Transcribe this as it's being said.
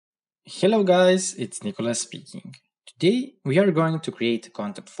Hello guys, it's Nicholas speaking. Today we are going to create a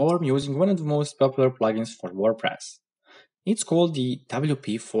contact form using one of the most popular plugins for WordPress. It's called the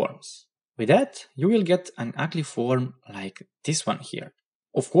WPForms. With that, you will get an ugly form like this one here.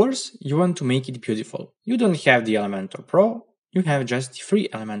 Of course, you want to make it beautiful. You don't have the Elementor Pro, you have just the free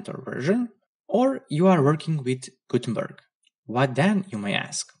Elementor version, or you are working with Gutenberg. What then, you may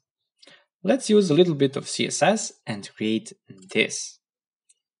ask? Let's use a little bit of CSS and create this.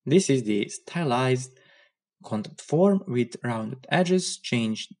 This is the stylized contact form with rounded edges,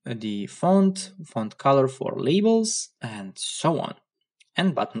 change the font color for labels, and so on.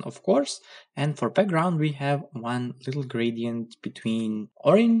 And button, of course. And for background, we have one little gradient between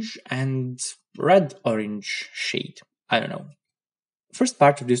orange and red-orange shade. I don't know. First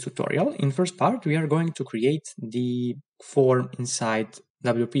part of this tutorial. In first part, we are going to create the form inside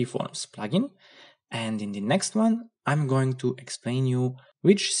WPForms plugin. And in the next one, I'm going to explain you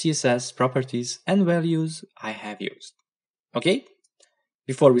which CSS properties and values I have used. Okay?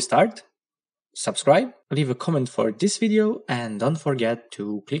 Before we start, subscribe, leave a comment for this video, and don't forget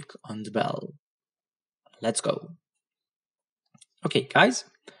to click on the bell. Let's go. Okay, guys,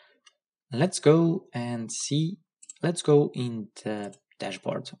 let's go and see. Let's go in the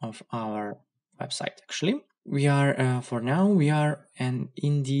dashboard of our website, actually. We are, for now, we are in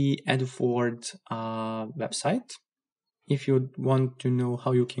the Edford website. If you want to know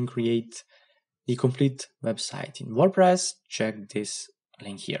how you can create the complete website in WordPress, check this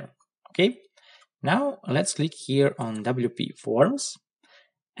link here. Okay, now let's click here on WPForms.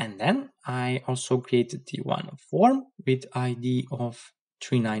 And then I also created the one form with ID of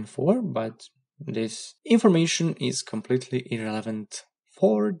 394, but this information is completely irrelevant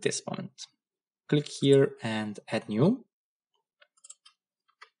for this moment. Click here and add new.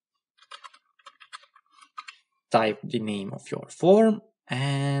 Type the name of your form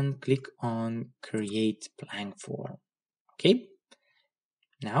and click on create blank form. Okay.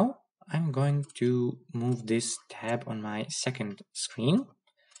 Now I'm going to move this tab on my second screen.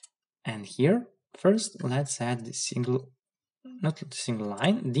 And here, first, let's add the not the single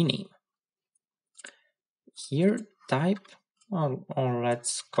line, the name. Here, type, or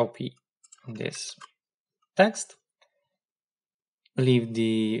let's copy this text. Leave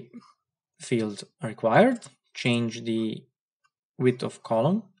the field required. Change the width of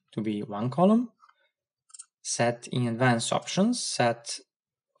column to be 1 column. Set in advanced options, set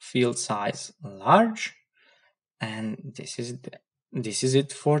field size large. And this is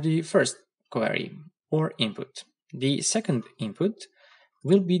it for the first query or input. The second input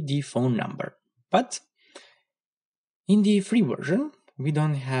will be the phone number, but in the free version we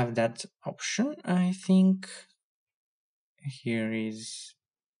don't have that option. I think here is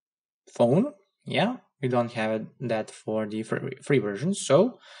phone. Yeah, we don't have that for the free version.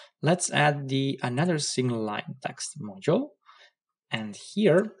 So let's add the another single line text module, and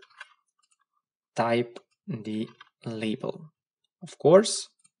here type the label. Of course,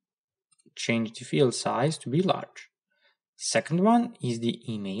 change the field size to be large. Second one is the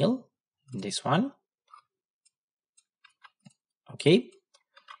email, this one. Okay,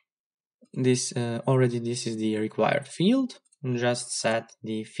 this is the required field. Just set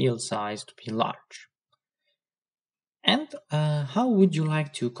the field size to be large. And how would you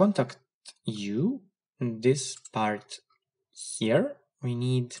like to contact you? This part here, we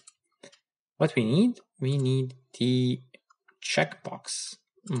need the checkbox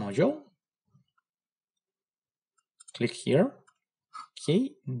module. Click here.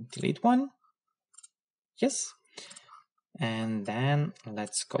 Okay, delete one. Yes. And then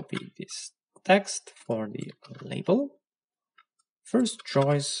let's copy this text for the label. First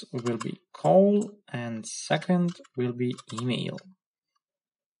choice will be call and second will be email.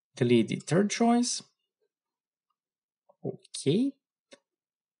 Delete the third choice. Okay.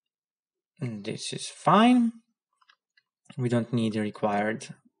 And this is fine. We don't need the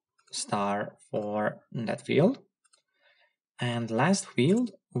required star for that field. And last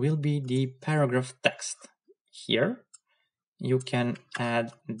field will be the paragraph text. Here you can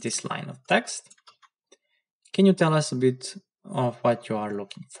add this line of text. Can you tell us a bit of what you are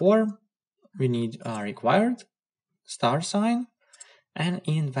looking for? We need a required star sign, and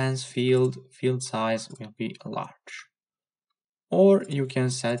in advanced field size will be large. Or you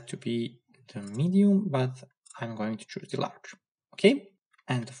can set to be the medium, but I'm going to choose the large. Okay,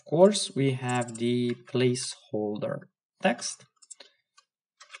 and of course we have the placeholder text.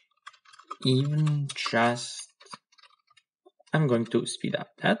 Even just, I'm going to speed up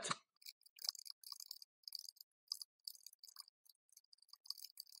that.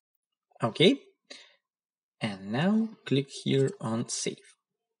 Okay, and now click here on save.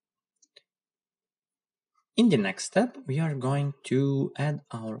 In the next step, we are going to add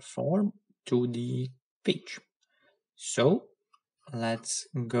our form to the page. So let's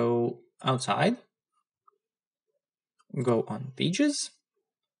go outside, go on pages,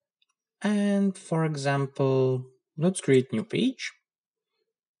 and for example, let's create new page.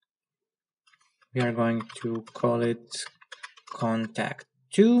 We are going to call it contact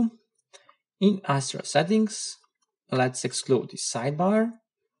 2. In Astra settings, let's exclude the sidebar,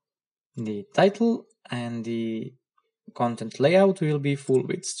 the title, and the content layout will be full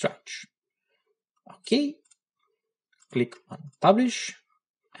width stretch. Okay, click on publish,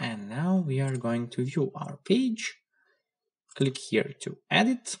 and now we are going to view our page. Click here to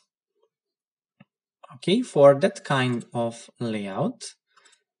edit. Okay, for that kind of layout,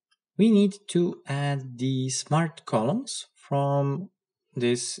 we need to add the smart columns from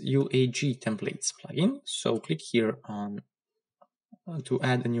this UAG templates plugin. So click here on to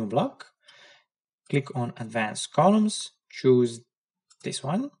add a new block. Click on advanced columns, choose this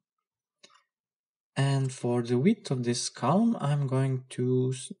one. And for the width of this column, I'm going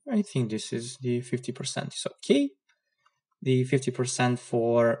to, I think this is the 50% is okay. The 50%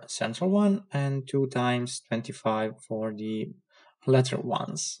 for central one and 2 times 25 for the letter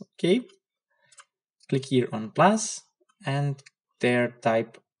ones. Okay. Click here on plus and there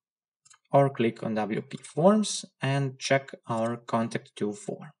type or click on WPForms and check our contact to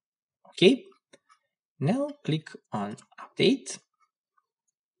form. Okay. Now click on update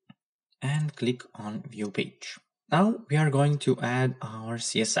and click on view page. Now we are going to add our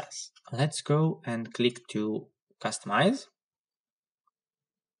CSS. Let's go and click to customize.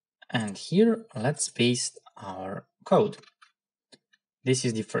 And here let's paste our code. This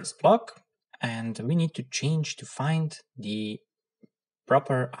is the first block and we need to change to find the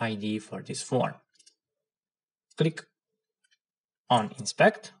proper ID for this form. Click on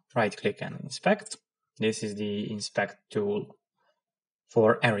inspect, right click and inspect. This is the inspect tool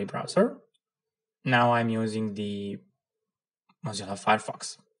for every browser. Now I'm using the Mozilla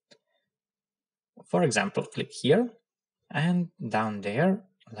Firefox. For example, click here and down there,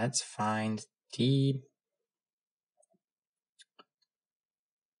 let's find the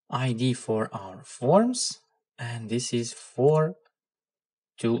ID for our forms, and this is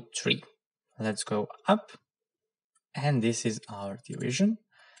 423. Let's go up, and this is our division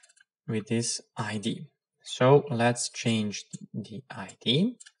with this ID. So let's change the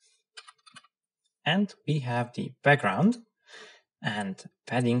ID, and we have the background and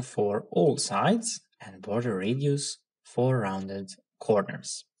padding for all sides and border radius for rounded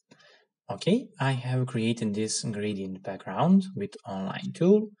corners. Okay, I have created this gradient background with online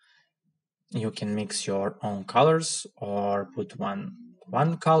tool. You can mix your own colors or put one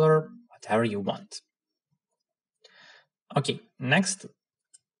color, whatever you want. Okay, next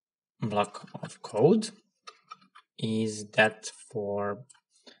block of code is that for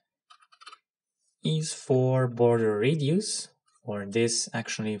border radius for this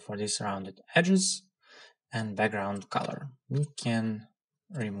rounded edges and background color. We can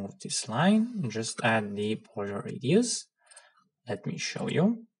remove this line, just add the border radius. Let me show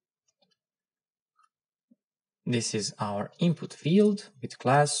you. This is our input field with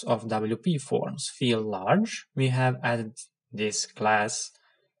class of WPForms field large. We have added this class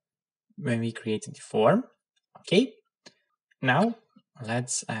when we created the form. Okay, now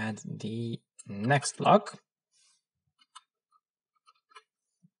let's add the next block.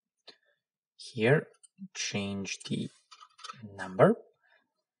 Here, change the number.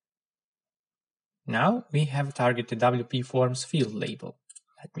 Now we have targeted WPForms field label.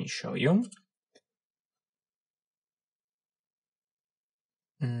 Let me show you.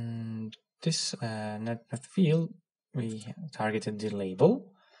 This not field, we targeted the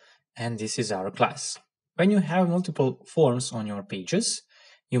label, and this is our class. When you have multiple forms on your pages,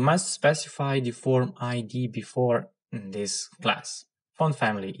 you must specify the form ID before this class. Font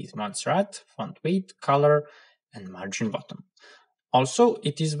family is Montserrat, font weight, color, and margin bottom. Also,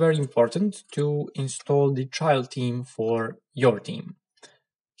 it is very important to install the child theme for your theme.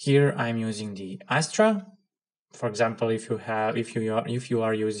 Here I'm using the Astra. For example, if you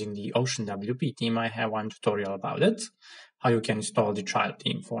are using the Ocean WP theme, I have one tutorial about it, how you can install the child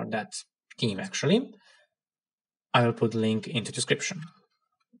theme for that theme actually. I will put the link into the description.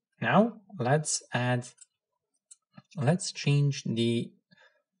 Now let's change the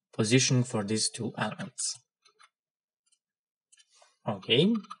position for these two elements.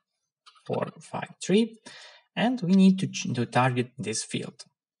 Okay, 4, 5, 3, and we need to target this field.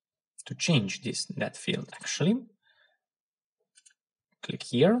 To change that field actually, click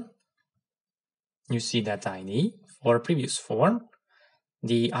here. You see that ID for previous form.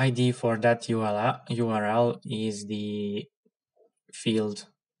 The ID for that URL is the field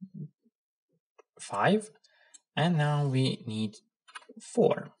 5, and now we need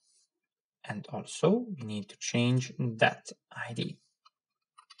 4, and also we need to change that ID.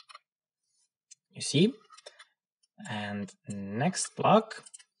 You see? And next block.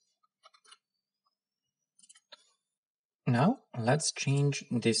 Now let's change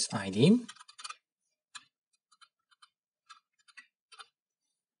this ID.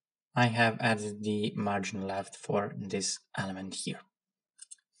 I have added the margin left for this element here.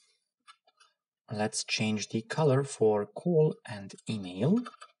 Let's change the color for call and email.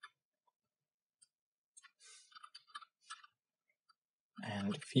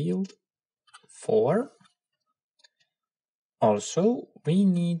 And field 4. Also, we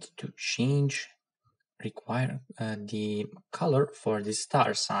need to change the color for the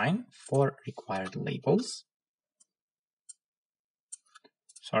star sign for required labels.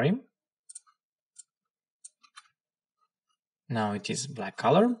 Sorry. Now it is black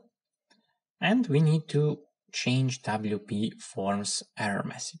color. And we need to change WPForms error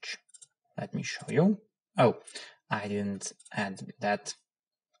message. Let me show you. Oh, I didn't add that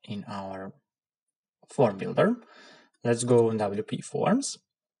in our form builder. Let's go on WPForms.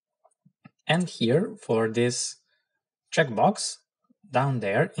 And here for this checkbox down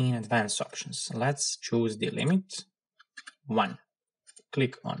there in advanced options, let's choose the limit 1.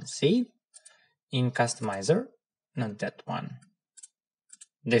 Click on save. In customizer, not that one,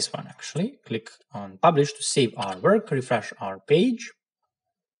 this one actually, click on publish to save our work, refresh our page.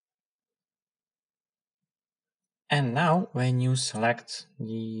 And now when you select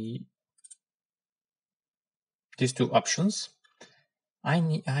these two options,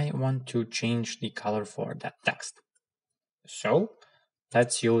 I want to change the color for that text. So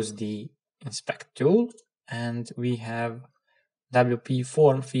let's use the inspect tool, and we have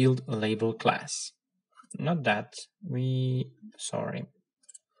WPForm field label class. Not that,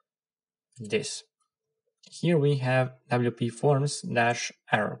 this. Here we have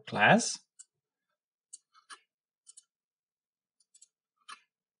WPForms-error class.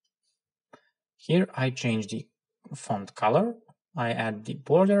 Here I change the font color, I add the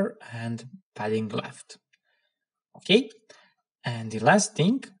border and padding left. Okay, and the last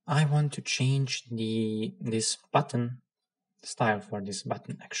thing, I want to change this button style for this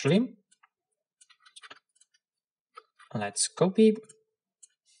button actually. Let's copy.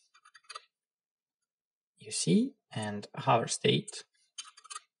 You see, and hover state.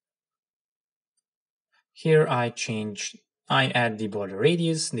 Here I add the border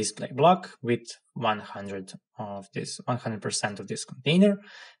radius display block with 100% of this container,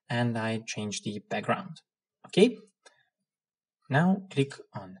 and I change the background. Okay. Now click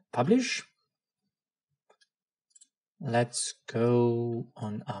on publish. Let's go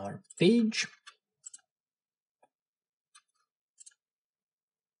on our page.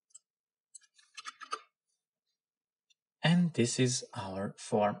 And this is our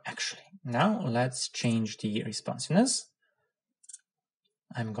form actually. Now let's change the responsiveness.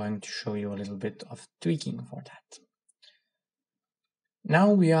 I'm going to show you a little bit of tweaking for that.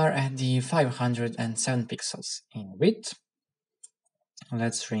 Now we are at the 507 pixels in width.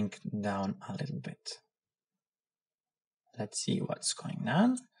 Let's shrink down a little bit. Let's see what's going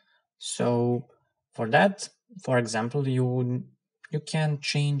on. So for that, for example, you can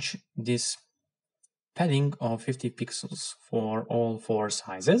change this padding of 50 pixels for all 4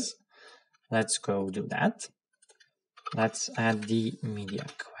 sizes. Let's go do that. Let's add the media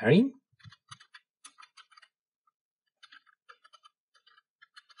query.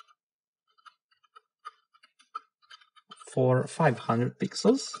 For 500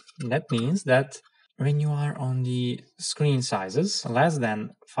 pixels, that means that when you are on the screen sizes less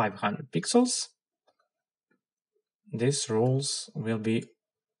than 500 pixels, these rules will be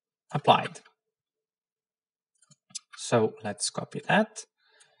applied. So let's copy that,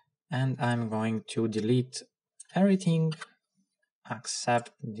 and I'm going to delete everything,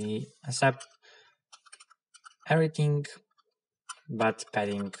 accept everything, but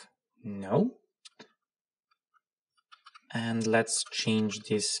padding no. And let's change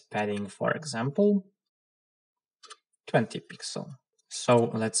this padding, for example, 20 pixel.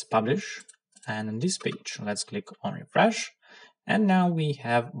 So let's publish, and on this page, let's click on refresh, and now we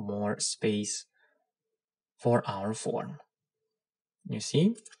have more space for our form. You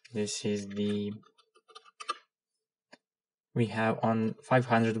see, this is we have on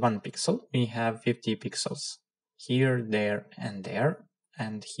 501 pixel, we have 50 pixels here, there, and there,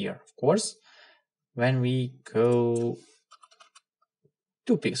 and here, of course. When we go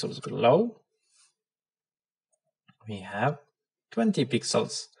 2 pixels below, we have 20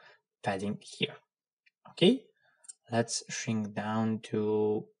 pixels padding here. Okay, let's shrink down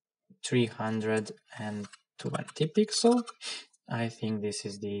to 320 pixel. I think this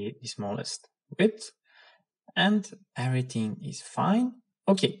is the smallest width, and everything is fine.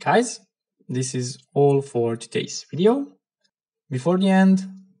 Okay, guys, this is all for today's video. Before the end,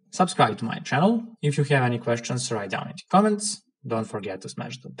 subscribe to my channel. If you have any questions, write down in the comments. Don't forget to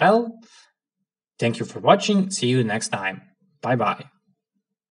smash the bell. Thank you for watching. See you next time. Bye bye.